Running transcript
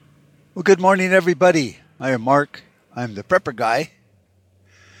Well, good morning, everybody. I am Mark. I'm the prepper guy,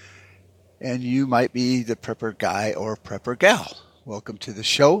 and you might be the prepper guy or prepper gal. Welcome to the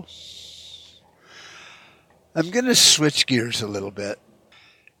show. I'm going to switch gears a little bit.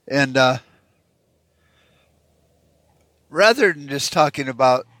 And rather than just talking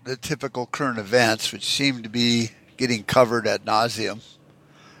about the typical current events, which seem to be getting covered ad nauseum,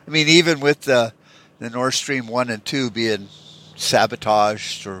 I mean, even with the Nord Stream 1 and 2 being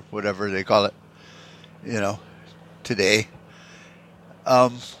sabotaged or whatever they call it, today.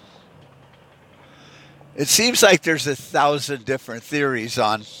 Um, it seems like there's 1,000 different theories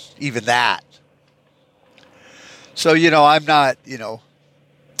on even that. So, I'm not,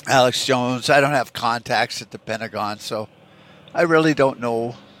 Alex Jones. I don't have contacts at the Pentagon, so I really don't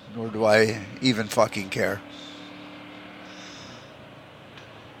know, nor do I even fucking care.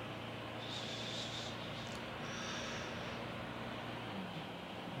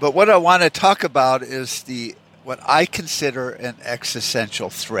 But what I want to talk about is what I consider an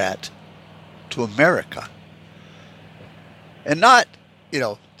existential threat to America. And not,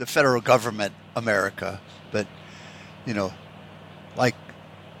 the federal government America, but, you know, like,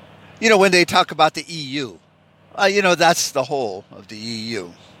 when they talk about the EU, that's the whole of the EU.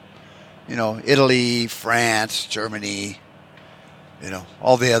 Italy, France, Germany,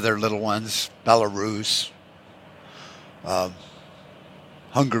 all the other little ones, Belarus, um,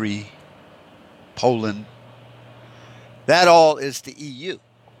 Hungary, Poland. That all is the EU.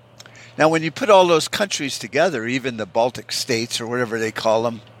 Now, when you put all those countries together, even the Baltic states or whatever they call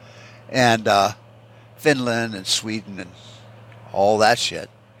them, and Finland and Sweden and all that shit,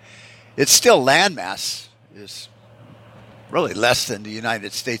 it's still landmass is really less than the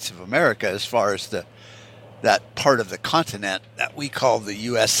United States of America as far as that part of the continent that we call the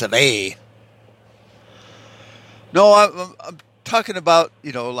U.S. of A. No, I'm talking about,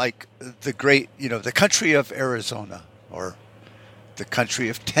 like the great, the country of Arizona or the country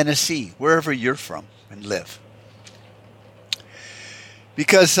of Tennessee, wherever you're from and live.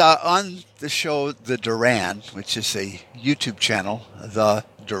 Because on the show The Duran, which is a YouTube channel, The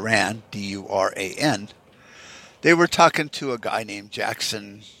Duran, Duran, they were talking to a guy named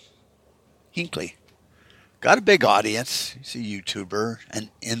Jackson Hinckley. Got a big audience. He's a YouTuber, an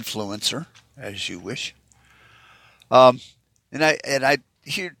influencer, as you wish. And I've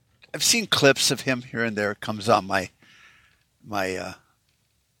seen clips of him here and there. It comes on my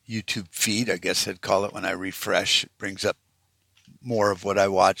YouTube feed, I guess I'd call it. When I refresh, it brings up more of what I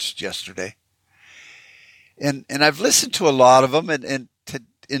watched yesterday. And I've listened to a lot of them. And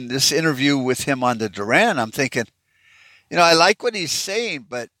in this interview with him on the Duran, I'm thinking, I like what he's saying,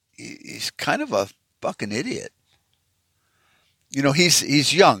 but he's kind of a fucking idiot.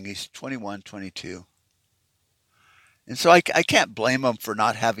 He's young. He's 21, 22. And so I can't blame him for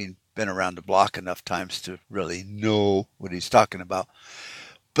not having been around the block enough times to really know what he's talking about.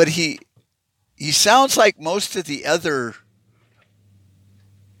 But he sounds like most of the other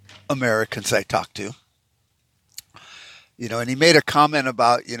Americans I talk to. And he made a comment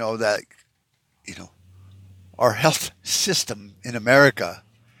about, that, our health system in America,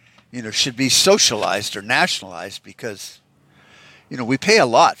 should be socialized or nationalized because, we pay a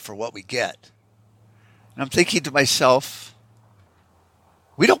lot for what we get. And I'm thinking to myself,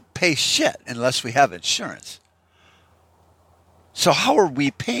 we don't pay shit unless we have insurance. So how are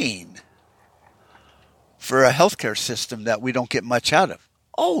we paying for a healthcare system that we don't get much out of?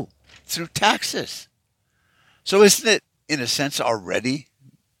 Oh, through taxes. So isn't it, in a sense, already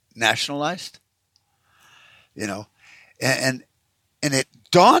nationalized? And it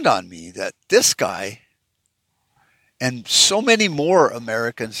dawned on me that this guy and so many more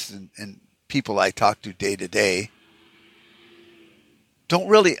Americans and people I talk to day to day don't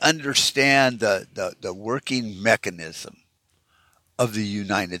really understand the working mechanism of the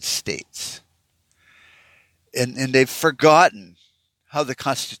United States. And they've forgotten how the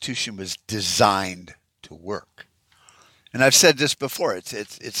Constitution was designed to work. And I've said this before,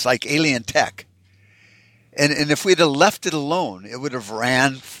 it's like alien tech. And if we'd have left it alone, it would have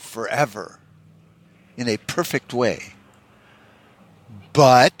ran forever in a perfect way.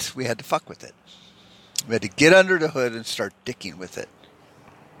 But we had to fuck with it. We had to get under the hood and start dicking with it.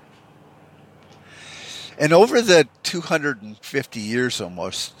 And over the 250 years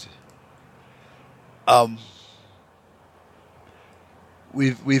almost,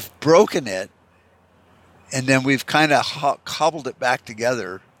 we've broken it, and then we've kind of cobbled it back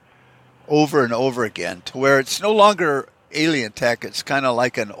together over and over again to where it's no longer alien tech. It's kind of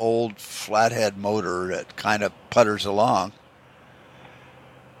like an old flathead motor that kind of putters along.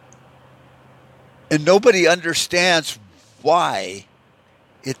 And nobody understands why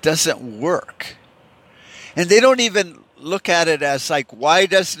it doesn't work. And they don't even look at it as like, why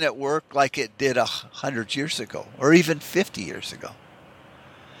doesn't it work like it did 100 years ago or even 50 years ago?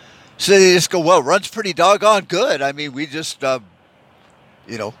 So they just go, well, it runs pretty doggone good. I mean, we just, got,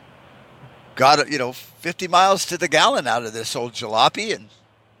 50 miles to the gallon out of this old jalopy. And,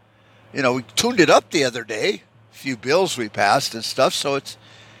 we tuned it up the other day, a few bills we passed and stuff. So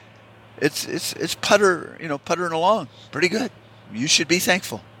it's puttering along pretty good. You should be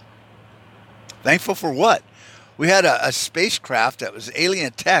thankful. Thankful for what? We had a spacecraft that was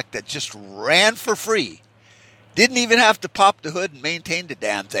alien tech that just ran for free. Didn't even have to pop the hood and maintain the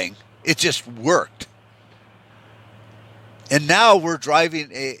damn thing. It just worked. And now we're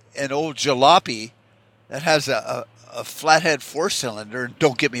driving an old jalopy that has a flathead four-cylinder.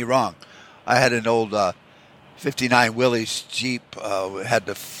 Don't get me wrong. I had an old 59 Willys Jeep. Had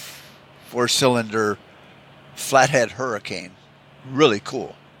the four-cylinder flathead Hurricane. Really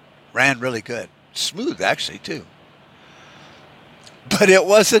cool. Ran really good. Smooth, actually, too. But it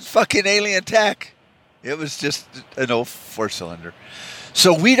wasn't fucking alien tech. It was just an old four-cylinder.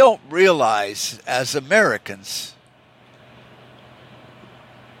 So we don't realize, as Americans,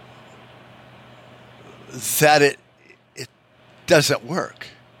 that it doesn't work.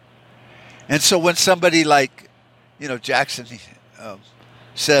 And so when somebody like, Jackson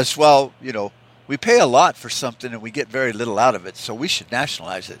says, well, we pay a lot for something and we get very little out of it, so we should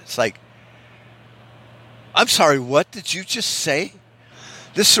nationalize it. It's like, I'm sorry, what did you just say?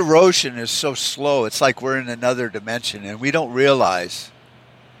 This erosion is so slow. It's like we're in another dimension and we don't realize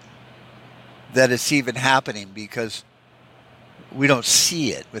that it's even happening because we don't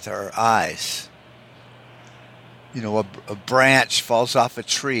see it with our eyes. A branch falls off a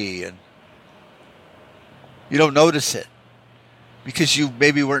tree and you don't notice it because you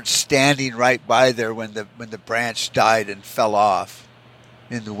maybe weren't standing right by there when the branch died and fell off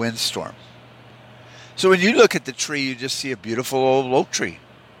in the windstorm. So when you look at the tree, you just see a beautiful old oak tree.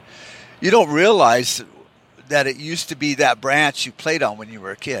 You don't realize that it used to be that branch you played on when you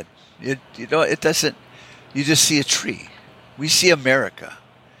were a kid. It doesn't. You just see a tree. We see America.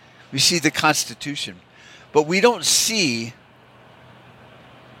 We see the Constitution. But we don't see,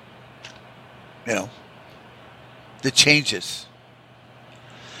 the changes.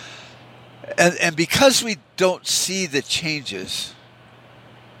 And because we don't see the changes,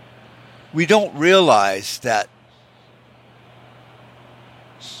 we don't realize that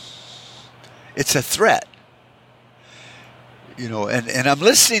it's a threat. And I'm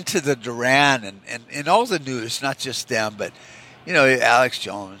listening to the Duran and all the news, not just them, but, Alex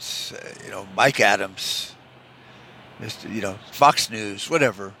Jones, Mike Adams, Fox News,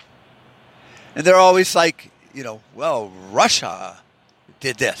 whatever. And they're always like, well, Russia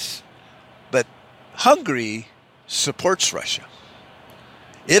did this. But Hungary supports Russia.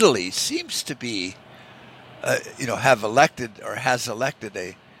 Italy seems to be, has elected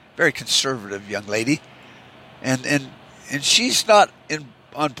a very conservative young lady. And she's not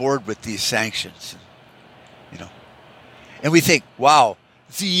on board with these sanctions. And we think, wow,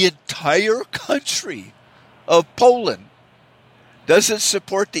 the entire country of Poland doesn't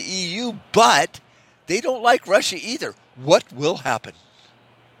support the EU, but they don't like Russia either. What will happen?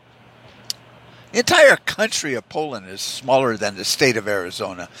 The entire country of Poland is smaller than the state of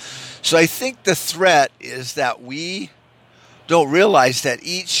Arizona. So I think the threat is that we don't realize that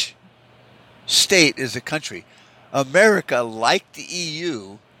each state is a country. America, like the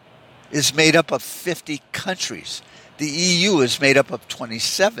EU, is made up of 50 countries. The EU is made up of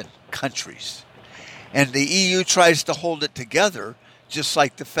 27 countries. And the EU tries to hold it together, just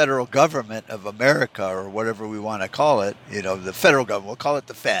like the federal government of America, or whatever we want to call it. The federal government, we'll call it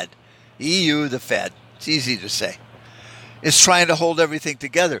the Fed. EU, the Fed. It's easy to say. It's trying to hold everything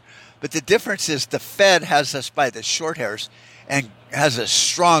together. But the difference is the Fed has us by the short hairs and has a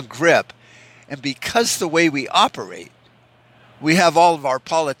strong grip. And because the way we operate, we have all of our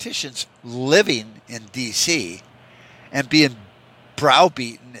politicians living in D.C. and being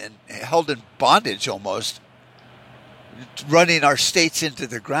browbeaten and held in bondage almost, running our states into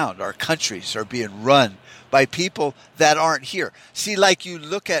the ground. Our countries are being run by people that aren't here. See, like you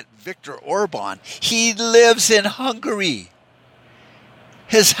look at Viktor Orban, he lives in Hungary.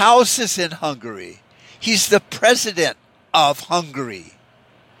 His house is in Hungary. He's the president of Hungary.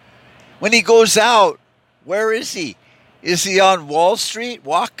 When he goes out, where is he? Is he on Wall Street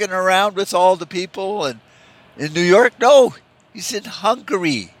walking around with all the people in New York? No, he's in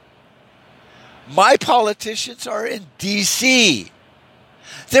Hungary. My politicians are in D.C.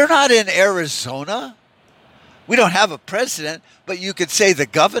 They're not in Arizona. We don't have a president, but you could say the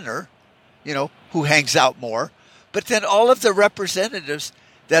governor, who hangs out more. But then all of the representatives,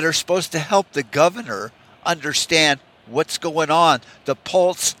 that are supposed to help the governor understand what's going on, the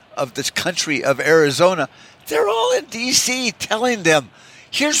pulse of this country of Arizona, they're all in D.C. telling them,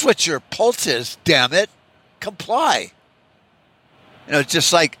 here's what your pulse is, damn it, comply.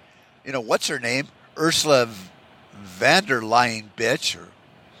 Just like, what's her name? Ursula von der Leyen bitch, or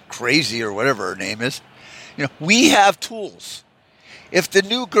crazy, or whatever her name is. We have tools. If the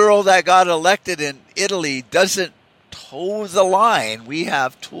new girl that got elected in Italy doesn't toe the line, we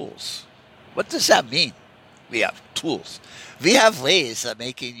have tools. What does that mean? We have tools. We have ways of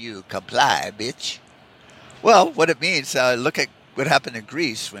making you comply, bitch. Well, what it means, look at what happened in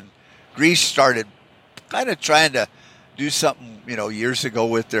Greece when Greece started kind of trying to do something, years ago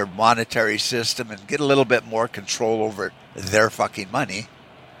with their monetary system and get a little bit more control over their fucking money.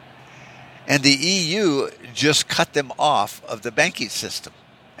 And the EU just cut them off of the banking system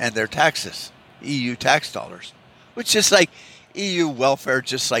and their taxes, EU tax dollars, which is like EU welfare,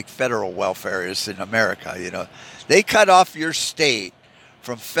 just like federal welfare is in America. They cut off your state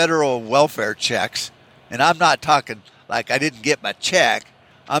from federal welfare checks. And I'm not talking like I didn't get my check.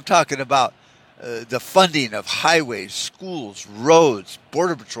 I'm talking about the funding of highways, schools, roads,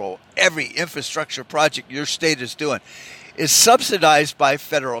 border patrol, every infrastructure project your state is doing is subsidized by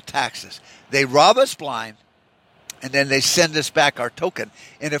federal taxes. They rob us blind, and then they send us back our token.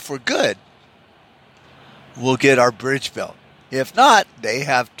 And if we're good, we'll get our bridge built. If not, they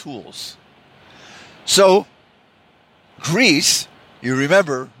have tools. So Greece, you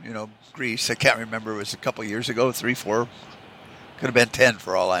remember, Greece, I can't remember, it was a couple years ago, 3, 4, could have been 10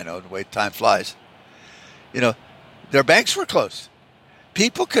 for all I know, the way time flies. Their banks were closed.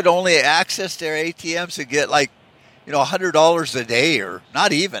 People could only access their ATMs and get $100 a day, or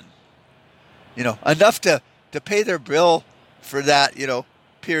not even, enough to pay their bill for that,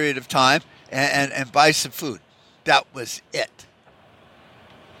 period of time and buy some food. That was it.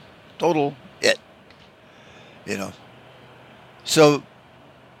 Total it. So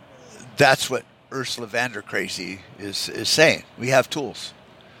that's what Ursula von der Crazy is saying. We have tools.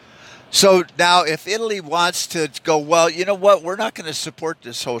 So now if Italy wants to go, well, you know what, we're not going to support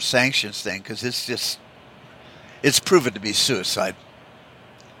this whole sanctions thing because it's proven to be suicide.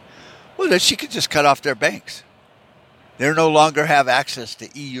 Well, then she could just cut off their banks. They no longer have access to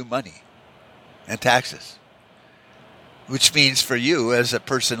EU money and taxes. Which means for you, as a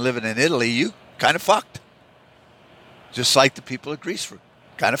person living in Italy, you kind of fucked. Just like the people of Greece were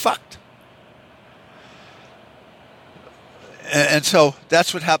kind of fucked. And so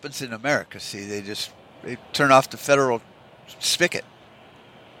that's what happens in America. See, they turn off the federal spigot.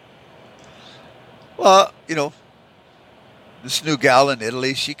 Well, this new gal in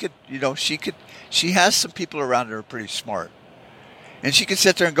Italy, she has some people around her who are pretty smart. And she could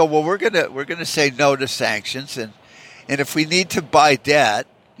sit there and go, well, we're gonna say no to sanctions, and if we need to buy debt,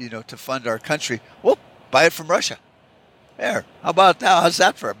 to fund our country, well, buy it from Russia. There. How about that? How's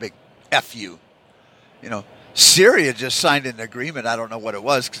that for a big FU? Syria just signed an agreement. I don't know what it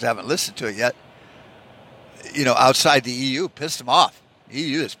was because I haven't listened to it yet. Outside the EU, pissed them off. The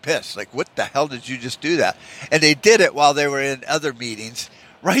EU is pissed. Like, what the hell did you just do that? And they did it while they were in other meetings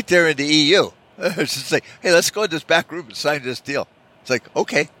right there in the EU. It's just like, hey, let's go in this back room and sign this deal. It's like,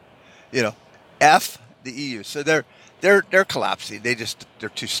 okay, F the EU. So they're collapsing. They're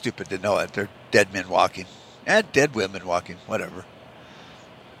too stupid to know it. They're dead men walking. And dead women walking, whatever.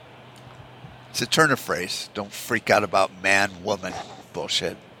 It's a turn of phrase. Don't freak out about man, woman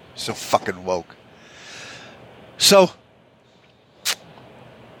bullshit. So fucking woke. So,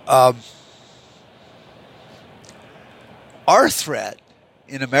 our threat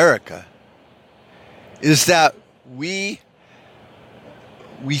in America is that we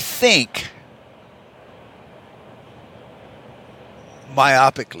think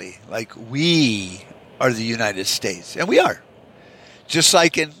myopically, like we are the United States, and we are. Just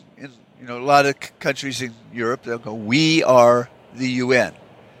like in a lot of countries in Europe, they'll go, we are the UN.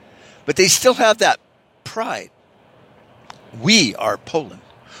 But they still have that pride. We are Poland.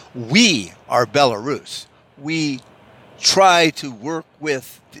 We are Belarus. We try to work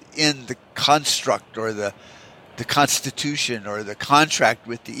in the construct or the Constitution or the contract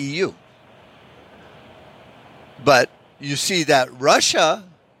with the EU. But you see that Russia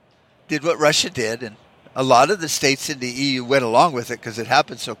did what Russia did, and a lot of the states in the EU went along with it because it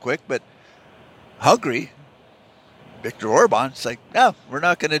happened so quick. But Hungary, Viktor Orban, it's like, no, we're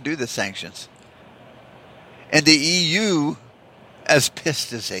not going to do the sanctions. And the EU, as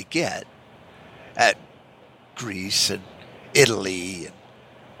pissed as they get at Greece and Italy and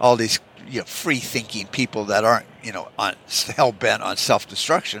all these free-thinking people that aren't hell-bent on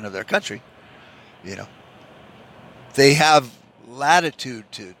self-destruction of their country, they have latitude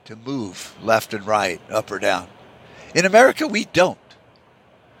to move left and right, up or down. In America, we don't.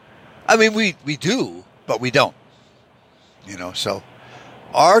 I mean, we do, but we don't. So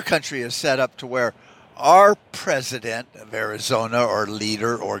our country is set up to where our president of Arizona or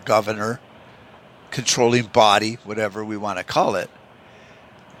leader or governor, controlling body, whatever we want to call it,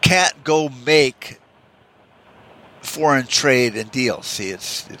 can't go make foreign trade and deals. See,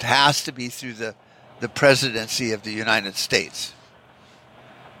 it has to be through the presidency of the United States.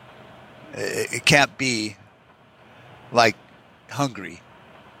 It can't be like Hungary.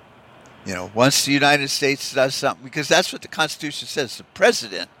 Once the United States does something, because that's what the Constitution says, the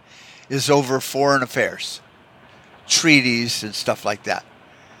president is over foreign affairs, treaties and stuff like that.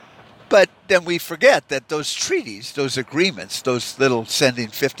 But then we forget that those treaties, those agreements, those little sending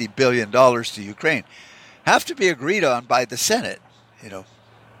 $50 billion to Ukraine, have to be agreed on by the Senate,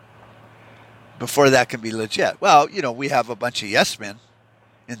 before that can be legit. Well, we have a bunch of yes men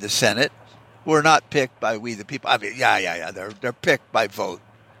in the Senate who are not picked by we the people. I mean, yeah. They're picked by vote.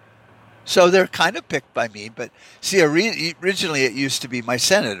 So they're kind of picked by me. But see, originally it used to be my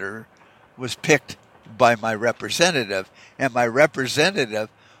senator was picked by my representative, and my representative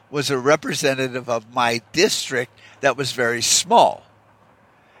was a representative of my district that was very small.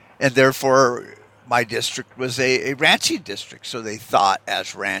 And therefore, my district was a ranching district, so they thought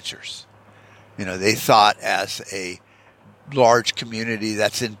as ranchers. They thought as a large community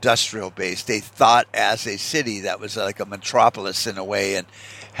that's industrial based. They thought as a city that was like a metropolis in a way and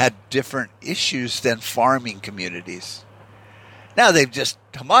had different issues than farming communities. Now they've just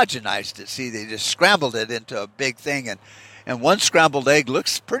homogenized it. See, they just scrambled it into a big thing, and one scrambled egg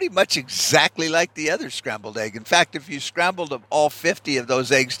looks pretty much exactly like the other scrambled egg. In fact, if you scrambled all 50 of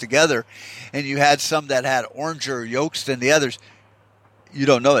those eggs together and you had some that had oranger yolks than the others, you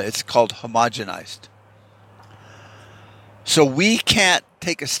don't know it. It's called homogenized. So we can't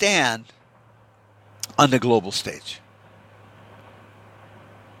take a stand on the global stage.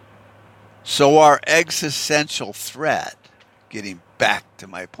 So our existential threat, getting back to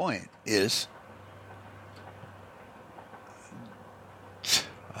my point, is,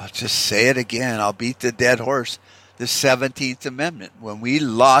 I'll just say it again, I'll beat the dead horse, the 17th Amendment. When we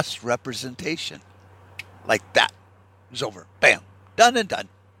lost representation, like that, it was over. Bam. Done and done.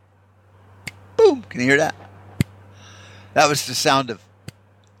 Boom. Can you hear that? That was the sound of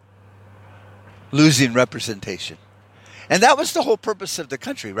losing representation. And that was the whole purpose of the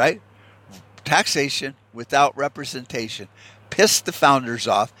country, right? Taxation without representation pissed the founders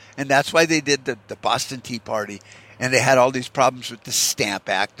off, and that's why they did the Boston Tea Party, and they had all these problems with the Stamp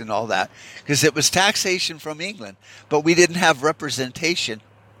Act and all that, because it was taxation from England, but we didn't have representation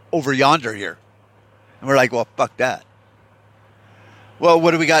over yonder here. And we're like, well, fuck that. Well,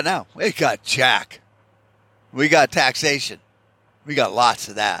 what do we got now? We got jack. We got taxation. We got lots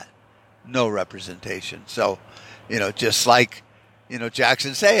of that. No representation. So, just like,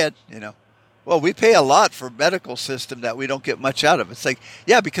 Jackson said, well, we pay a lot for a medical system that we don't get much out of. It's like,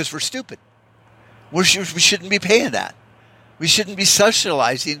 yeah, because we're stupid. We shouldn't be paying that. We shouldn't be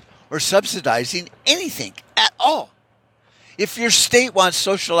socializing or subsidizing anything at all. If your state wants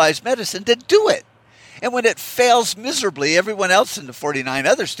socialized medicine, then do it. And when it fails miserably, everyone else in the 49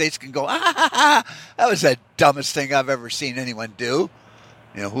 other states can go, that was the dumbest thing I've ever seen anyone do.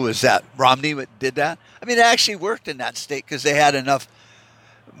 Who was that? Romney did that? I mean, it actually worked in that state because they had enough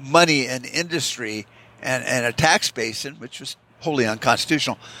money and industry and a tax base, which was wholly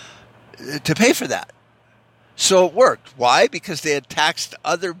unconstitutional, to pay for that. So it worked. Why? Because they had taxed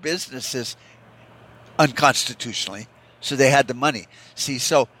other businesses unconstitutionally, so they had the money. See,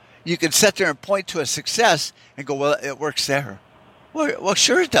 so you can sit there and point to a success and go, well, it works there. Well,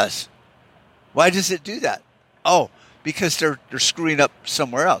 sure it does. Why does it do that? Oh, because they're screwing up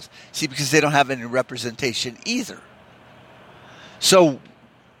somewhere else. See, because they don't have any representation either. So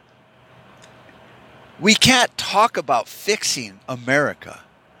we can't talk about fixing America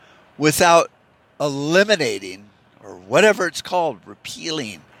without eliminating, or whatever it's called,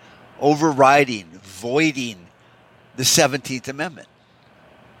 repealing, overriding, voiding the 17th Amendment.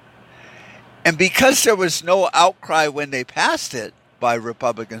 And because there was no outcry when they passed it by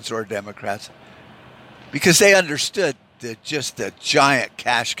Republicans or Democrats, because they understood just the giant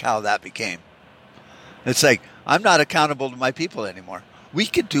cash cow that became. It's like, I'm not accountable to my people anymore. We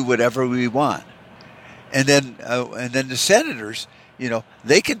can do whatever we want. And then the senators,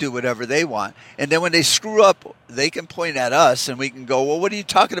 they can do whatever they want. And then when they screw up, they can point at us and we can go, well, what are you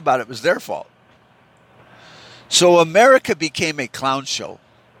talking about? It was their fault. So America became a clown show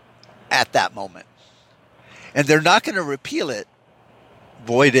at that moment. And they're not going to repeal it,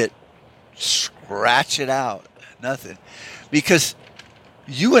 void it, scratch it out, nothing. because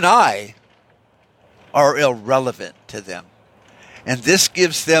you and I are irrelevant to them. And this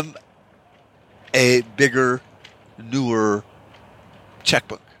gives them a bigger, newer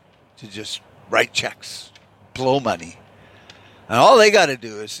checkbook to just write checks, blow money. And all they got to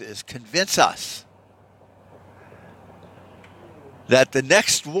do is convince us that the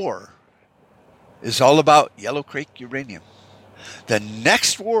next war is all about Yellow Creek uranium. The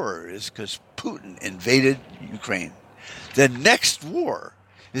next war is because Putin invaded Ukraine. The next war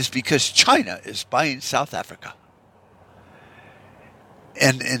is because China is buying South Africa.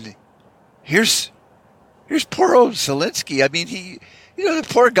 And here's poor old Zelensky. I mean, the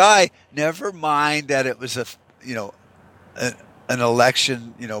poor guy, never mind that it was an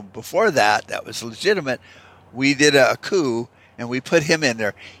election, before that was legitimate. We did a coup and we put him in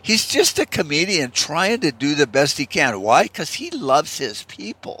there. He's just a comedian trying to do the best he can. Why? Because he loves his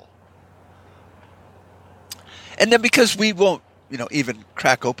people. And then because we won't, even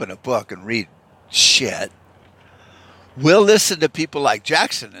crack open a book and read shit, we'll listen to people like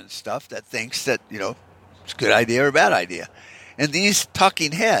Jackson and stuff that thinks that, it's a good idea or a bad idea. And these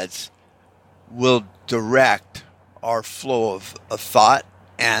talking heads will direct our flow of thought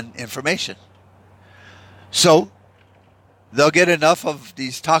and information. So they'll get enough of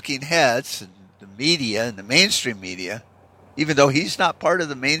these talking heads and the media and the mainstream media, even though he's not part of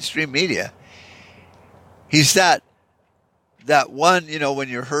the mainstream media. He's that one, when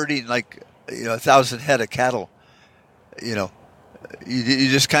you're herding 1,000 head of cattle, you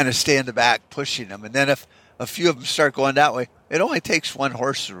just kind of stay in the back pushing them. And then if a few of them start going that way, it only takes one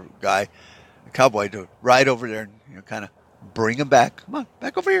horse guy, a cowboy, to ride over there and kind of bring them back. Come on,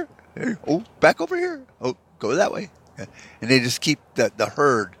 back over here. Oh, back over here. Oh, go that way. And they just keep the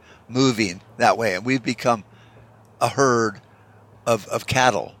herd moving that way. And we've become a herd of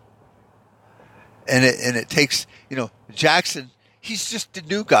cattle. And it takes, Jackson, he's just the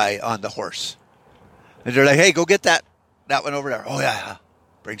new guy on the horse. And they're like, hey, go get that one over there. Oh, yeah.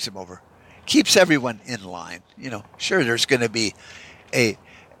 Brings him over. Keeps everyone in line. Sure, there's going to be a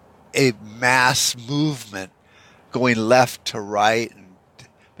mass movement going left to right.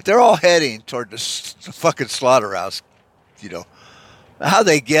 But they're all heading toward the fucking slaughterhouse. How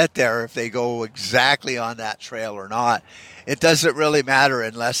they get there, if they go exactly on that trail or not, it doesn't really matter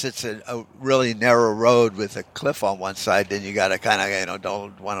unless it's a really narrow road with a cliff on one side. Then you got to kind of,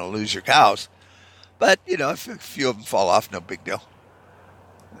 don't want to lose your cows. But, if a few of them fall off, no big deal.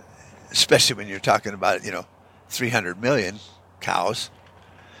 Especially when you're talking about, 300 million cows.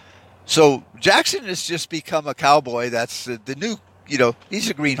 So Jackson has just become a cowboy. That's the new, he's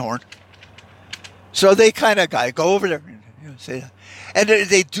a greenhorn. So they kind of go over there and say that. And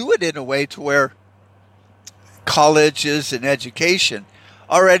they do it in a way to where colleges and education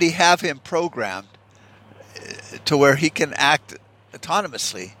already have him programmed to where he can act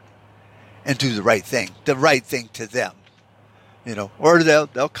autonomously and do the right thing to them, or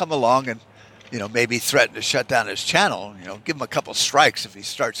they'll come along and, maybe threaten to shut down his channel, give him a couple strikes if he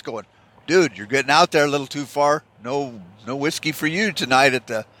starts going, dude, you're getting out there a little too far. No whiskey for you tonight at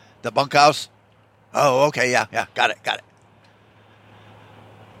the bunkhouse. Oh, okay. Yeah. Got it.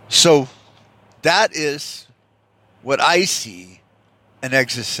 So that is what I see an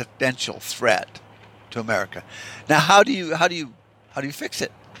existential threat to America. Now, how do you fix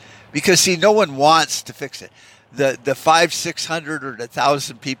it? Because see, no one wants to fix it. The 500, 600 or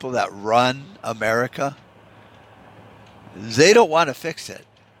 1,000 people that run America, they don't want to fix it.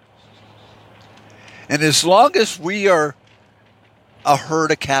 And as long as we are a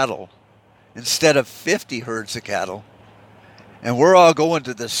herd of cattle instead of 50 herds of cattle, and we're all going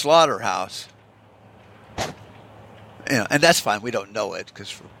to the slaughterhouse, and that's fine. We don't know it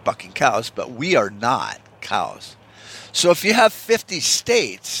because we're bucking cows, but we are not cows. So if you have 50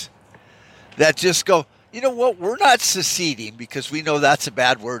 states that just go, you know what, we're not seceding because we know that's a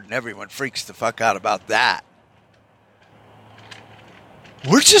bad word and everyone freaks the fuck out about that.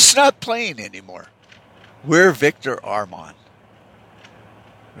 We're just not playing anymore. We're Victor Armand.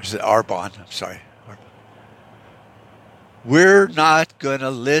 Or is it Arbonne? I'm sorry. We're not going to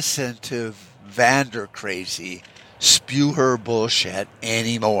listen to Vander Crazy spew her bullshit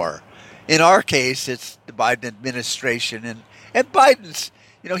anymore. In our case, it's the Biden administration. And Biden's,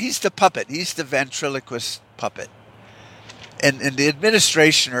 he's the puppet. He's the ventriloquist puppet. And the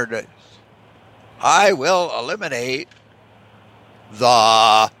administration I will eliminate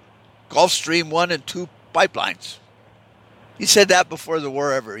the Gulf Stream 1 and 2 pipelines. He said that before the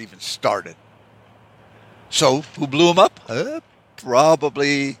war ever even started. So, who blew him up?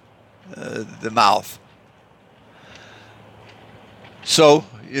 Probably the mouth. So,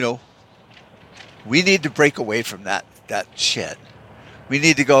 we need to break away from that that shit. We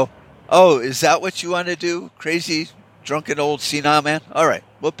need to go, oh, is that what you want to do? Crazy, drunken old senile man? All right,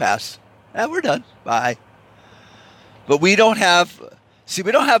 we'll pass. We're done. Bye. But we don't have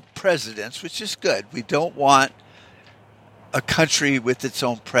presidents, which is good. We don't want a country with its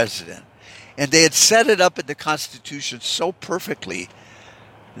own president. And they had set it up in the Constitution so perfectly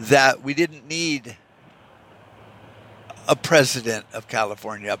that we didn't need a president of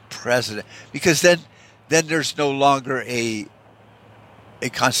California, because then there's no longer a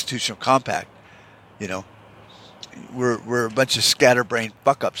constitutional compact. You know, we're a bunch of scatterbrained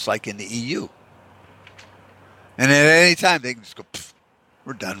fuck-ups like in the EU. And at any time they can just go,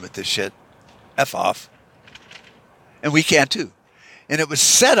 we're done with this shit. F off. And we can too. And it was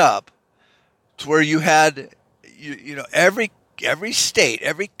set up to where you had, every state,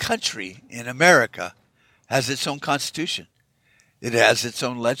 every country in America has its own constitution. It has its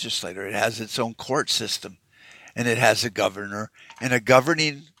own legislator. It has its own court system. And it has a governor and a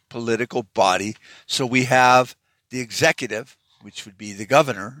governing political body. So we have the executive, which would be the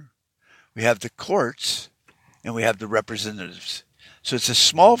governor. We have the courts, and we have the representatives. So it's a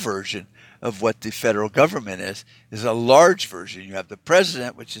small version of what the federal government is a large version. You have the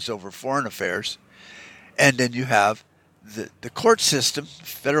president, which is over foreign affairs, and then you have the court system,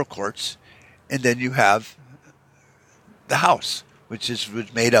 federal courts, and then you have the House, which is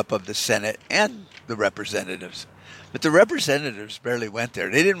made up of the Senate and the representatives. But the representatives barely went there.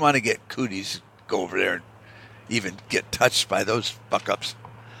 They didn't want to get cooties, go over there and even get touched by those fuck-ups.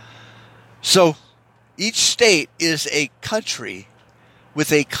 So each state is a country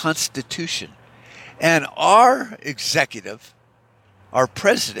with a constitution. And our executive, our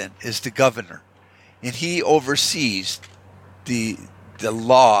president, is the governor. And he oversees the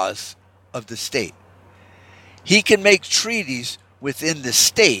laws of the state. He can make treaties within the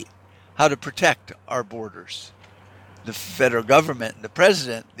state how to protect our borders. The federal government and the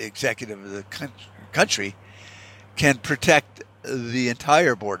president, the executive of the country, can protect the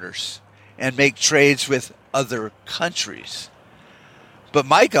entire borders and make trades with other countries. But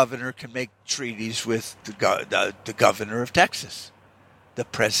my governor can make treaties with the governor of Texas, the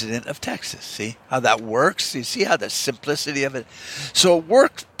president of Texas. See how that works? You see how the simplicity of it? So it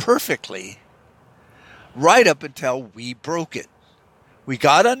worked perfectly right up until we broke it. We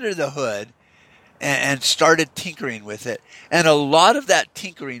got under the hood and started tinkering with it. And a lot of that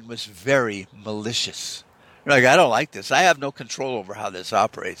tinkering was very malicious. You're like, I don't like this. I have no control over how this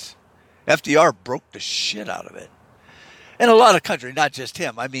operates. FDR broke the shit out of it. And a lot of countries, not just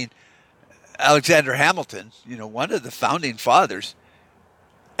him. I mean, Alexander Hamilton, one of the founding fathers,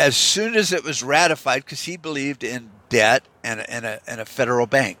 as soon as it was ratified, because he believed in debt and a federal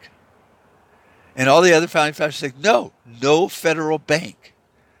bank. And all the other founding fathers said, no federal bank.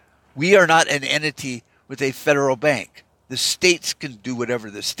 We are not an entity with a federal bank. The states can do whatever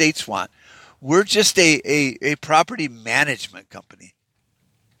the states want. We're just a property management company.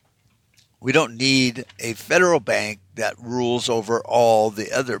 We don't need a federal bank that rules over all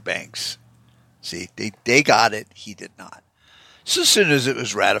the other banks. See, they got it. He did not. So as soon as it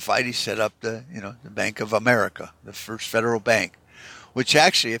was ratified, he set up the Bank of America, the first federal bank, which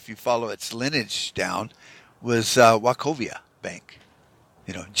actually, if you follow its lineage down, was Wachovia Bank,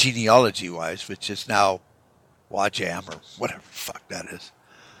 genealogy-wise, which is now Wajam or whatever the fuck that is.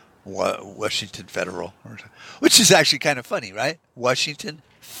 Washington Federal, which is actually kind of funny, right? Washington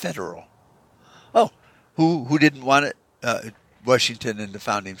Federal. Oh, who didn't want it? Washington and the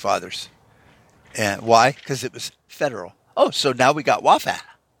founding fathers. And why? Because it was federal. Oh, so now we got WAFA,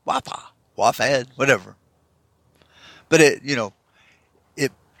 whatever. But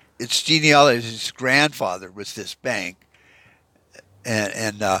its genealogy, his grandfather was this bank,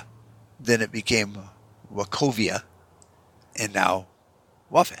 and then it became Wachovia, and now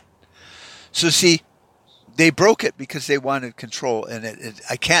WAFA. So see, they broke it because they wanted control, and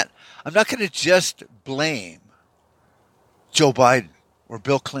I'm not going to just blame Joe Biden or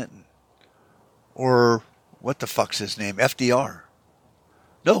Bill Clinton or what the fuck's his name, FDR.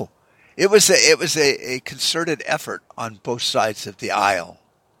 No, it was a concerted effort on both sides of the aisle,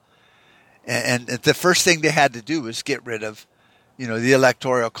 and the first thing they had to do was get rid of, the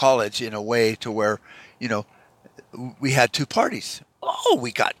Electoral College in a way to where, we had two parties. Oh,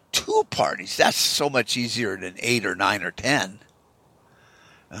 we got two parties. That's so much easier than 8 or 9 or 10.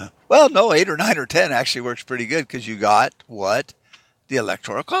 Well, no, 8 or 9 or 10 actually works pretty good because you got what? The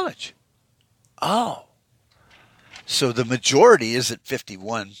Electoral College. Oh. So the majority isn't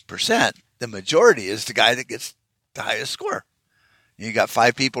 51%. The majority is the guy that gets the highest score. You got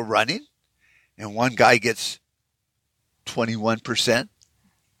 5 people running, and one guy gets 21%.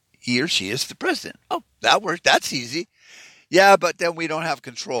 he or she is the president. Oh, that worked. That's easy. Yeah, but then we don't have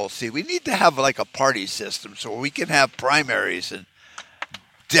control. See, we need to have like a party system so we can have primaries and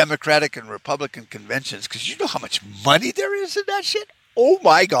Democratic and Republican conventions, because you know how much money there is in that shit? Oh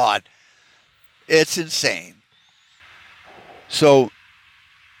my God. It's insane. So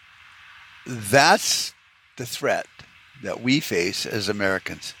that's the threat that we face as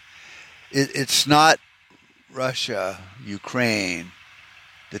Americans. It's not Russia, Ukraine,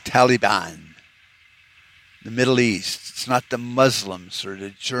 the Taliban, the Middle East. It's not the Muslims or the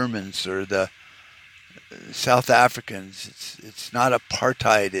Germans or the South Africans. It's not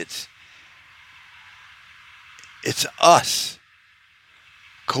apartheid. It's us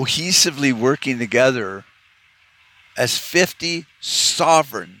cohesively working together as 50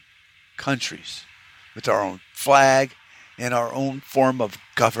 sovereign countries with our own flag and our own form of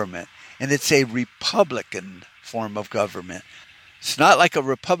government. And it's a Republican form of government. It's not like a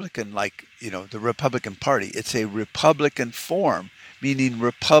Republican, like, the Republican Party. It's a Republican form, meaning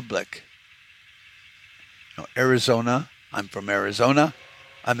republic. Arizona, I'm from Arizona.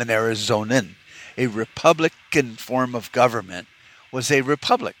 I'm an Arizonan. A Republican form of government was a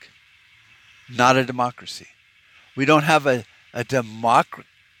republic, not a democracy. We don't have a democratic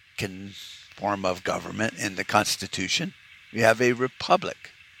form of government in the Constitution. We have a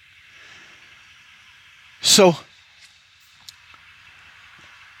republic. So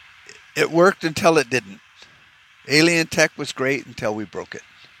it worked until it didn't. Alien tech was great until we broke it.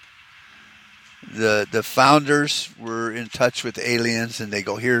 The founders were in touch with aliens, and they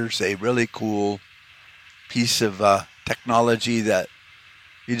go, here's a really cool piece of technology that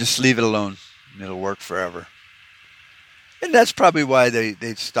you just leave it alone and it'll work forever. And that's probably why they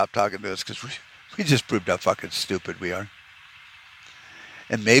stopped talking to us, because we just proved how fucking stupid we are.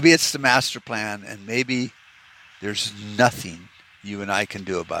 And maybe it's the master plan, and maybe there's nothing you and I can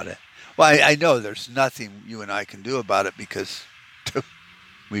do about it. Well, I know there's nothing you and I can do about it because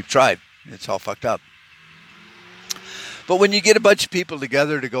we've tried. It's all fucked up. But when you get a bunch of people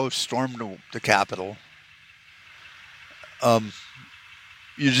together to go storm the Capitol,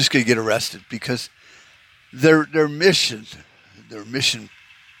 you're just going to get arrested, because their mission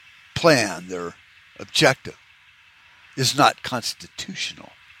plan, their objective is not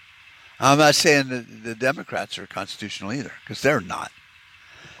constitutional. I'm not saying that the Democrats are constitutional either, because they're not.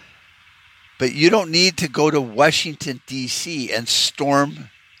 But you don't need to go to Washington, D.C. and storm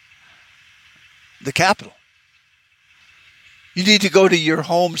the Capitol. You need to go to your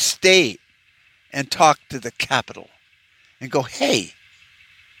home state and talk to the Capitol and go, hey,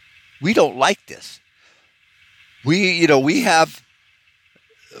 we don't like this. We have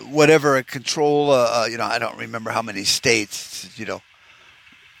whatever a control, I don't remember how many states,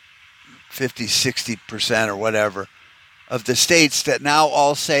 50, 60% or whatever of the states that now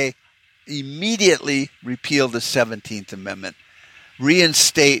all say immediately repeal the 17th Amendment,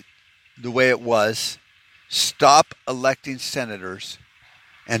 reinstate the way it was, stop electing senators,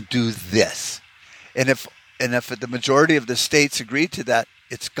 and do this. And if the majority of the states agree to that,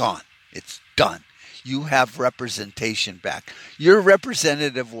 it's gone. It's done. You have representation back. Your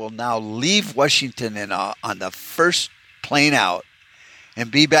representative will now leave Washington on the first plane out and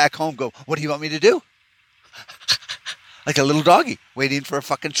be back home. Go, what do you want me to do? Like a little doggy waiting for a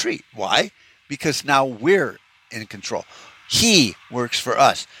fucking treat. Why? Because now we're in control. He works for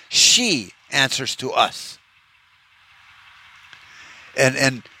us. She answers to us.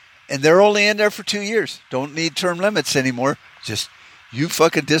 And they're only in there for 2 years. Don't need term limits anymore. Just you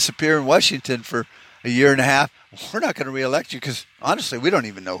fucking disappear in Washington for a year and a half. We're not going to reelect you, because honestly, we don't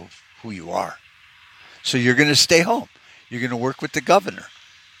even know who you are. So you're going to stay home. You're going to work with the governor.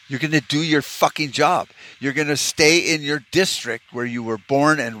 You're going to do your fucking job. You're going to stay in your district where you were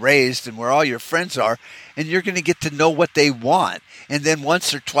born and raised and where all your friends are, and you're going to get to know what they want. And then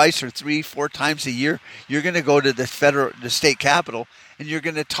once or twice or 3, 4 times a year, you're going to go to the state capitol, and you're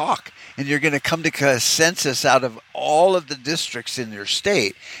going to talk, and you're going to come to a consensus out of all of the districts in your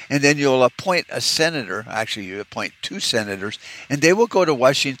state. And then you'll appoint a senator. Actually, you appoint 2 senators, and they will go to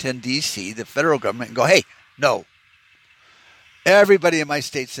Washington, D.C., the federal government, and go, hey, no. Everybody in my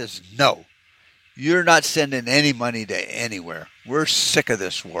state says, no, you're not sending any money to anywhere. We're sick of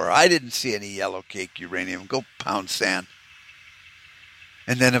this war. I didn't see any yellow cake uranium. Go pound sand.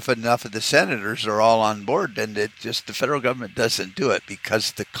 And then if enough of the senators are all on board, then the federal government doesn't do it,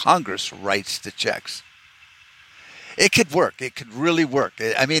 because the Congress writes the checks. It could work. It could really work.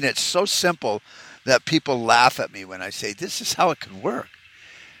 I mean, it's so simple that people laugh at me when I say this is how it could work,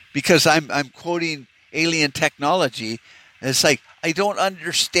 because I'm quoting alien technology. And it's like, I don't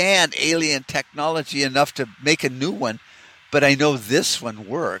understand alien technology enough to make a new one, but I know this one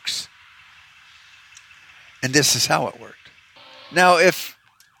works, and this is how it worked. Now, if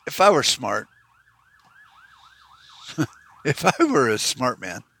I were smart, if I were a smart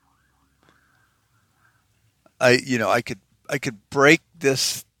man, I could break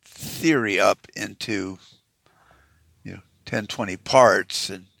this theory up into 10, 20 parts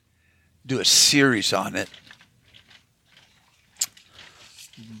and do a series on it.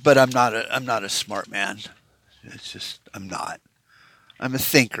 But I'm not a smart man. It's just I'm not. I'm a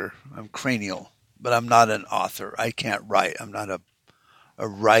thinker. I'm cranial, but I'm not an author. I can't write. I'm not a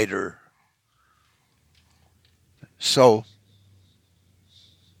writer. So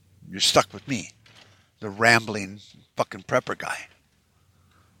you're stuck with me, the rambling fucking prepper guy.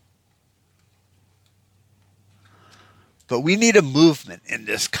 But we need a movement in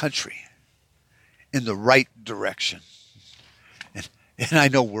this country in the right direction. And I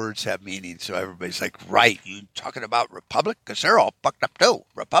know words have meaning, so everybody's like, right, you talking about Republicans? They're all fucked up too.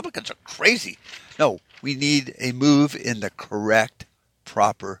 Republicans are crazy. No, we need a move in the correct,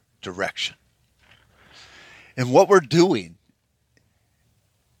 proper direction. And what we're doing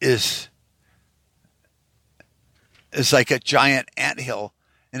is like a giant anthill,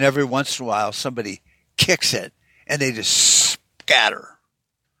 and every once in a while somebody kicks it, and they just scatter.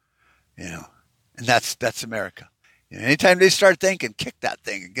 And that's America. Anytime they start thinking, kick that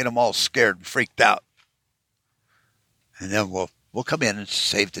thing and get them all scared and freaked out. And then we'll come in and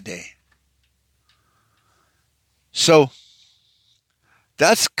save the day. So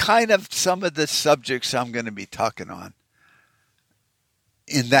that's kind of some of the subjects I'm going to be talking on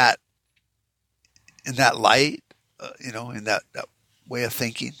in that light, in that way of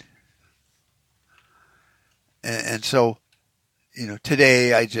thinking. And so,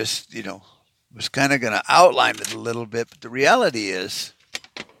 today I just, was kind of going to outline it a little bit, but the reality is,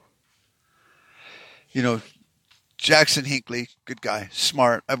 Jackson Hinckley, good guy,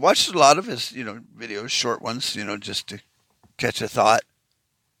 smart. I've watched a lot of his, videos, short ones, just to catch a thought.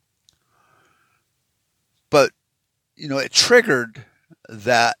 But, it triggered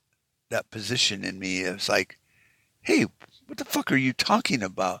that position in me. It was like, hey, what the fuck are you talking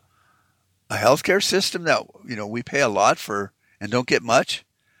about? A healthcare system that, we pay a lot for and don't get much?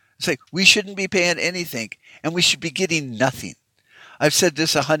 It's like, we shouldn't be paying anything, and we should be getting nothing. I've said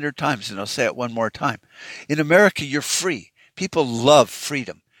this 100 times, and I'll say it one more time. In America, you're free. People love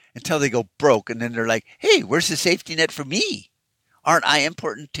freedom until they go broke, and then they're like, hey, where's the safety net for me? Aren't I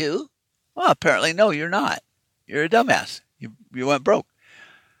important too? Well, apparently, no, you're not. You're a dumbass. You went broke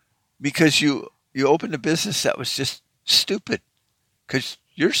because you opened a business that was just stupid because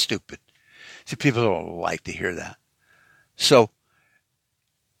you're stupid. See, people don't like to hear that. So,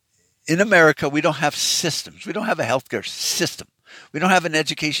 in America, we don't have systems. We don't have a healthcare system. We don't have an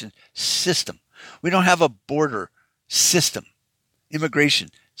education system. We don't have a border system, immigration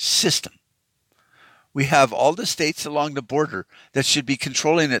system. We have all the states along the border that should be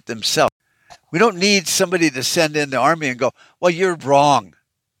controlling it themselves. We don't need somebody to send in the army and go, well, you're wrong,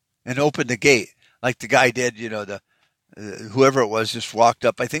 and open the gate like the guy did, whoever it was just walked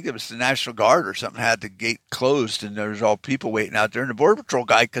up. I think it was the National Guard or something, had the gate closed, and there's all people waiting out there. And the Border Patrol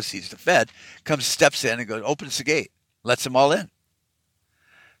guy, because he's the Fed, steps in and goes, opens the gate, lets them all in.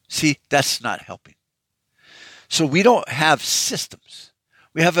 See, that's not helping. So we don't have systems.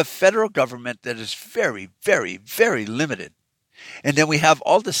 We have a federal government that is very, very, very limited. And then we have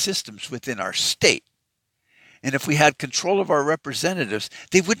all the systems within our state. And if we had control of our representatives,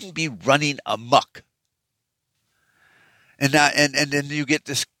 they wouldn't be running amok. And then you get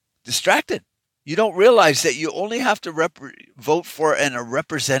distracted. You don't realize that you only have to vote for a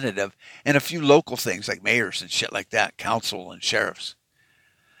representative and a few local things like mayors and shit like that, council and sheriffs.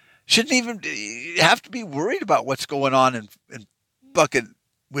 Shouldn't even have to be worried about what's going on in fucking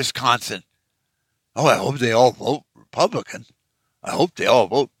Wisconsin. Oh, I hope they all vote Republican. I hope they all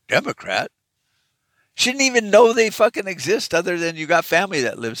vote Democrat. Shouldn't even know they fucking exist other than you got family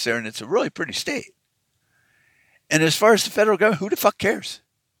that lives there, and it's a really pretty state. And as far as the federal government, who the fuck cares?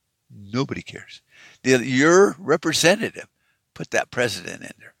 Nobody cares. Your representative put that president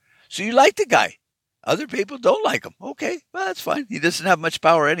in there. So you like the guy. Other people don't like him. Okay, well, that's fine. He doesn't have much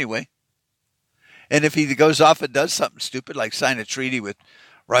power anyway. And if he goes off and does something stupid, like sign a treaty with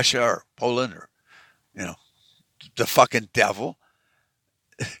Russia or Poland or, the fucking devil,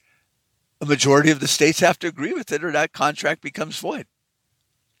 a majority of the states have to agree with it or that contract becomes void.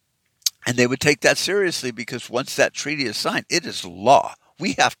 And they would take that seriously because once that treaty is signed, it is law.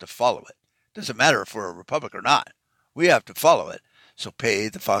 We have to follow it. Doesn't matter if we're a republic or not. We have to follow it. So pay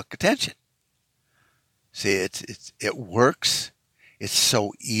the fuck attention. See, it works. It's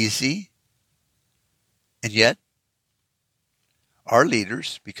so easy. And yet, our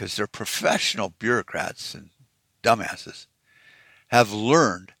leaders, because they're professional bureaucrats and dumbasses, have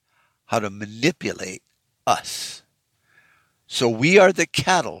learned how to manipulate us. So we are the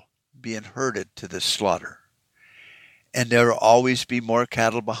cattle being herded to the slaughter. And there will always be more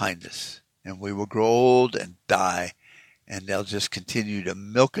cattle behind us. And we will grow old and die. And they'll just continue to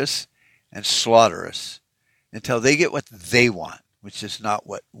milk us and slaughter us until they get what they want, which is not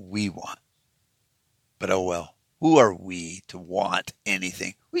what we want. But oh well, who are we to want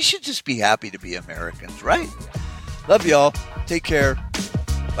anything? We should just be happy to be Americans, right? Love y'all. Take care.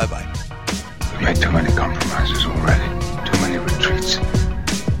 Bye-bye. We made too many compromises already. Too many retreats.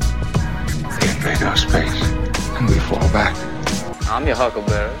 They invade our space, and we fall back. I'm your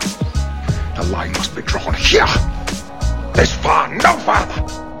huckleberry. The line must be drawn here. This far, no farther.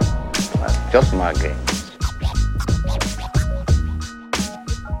 That's just my game.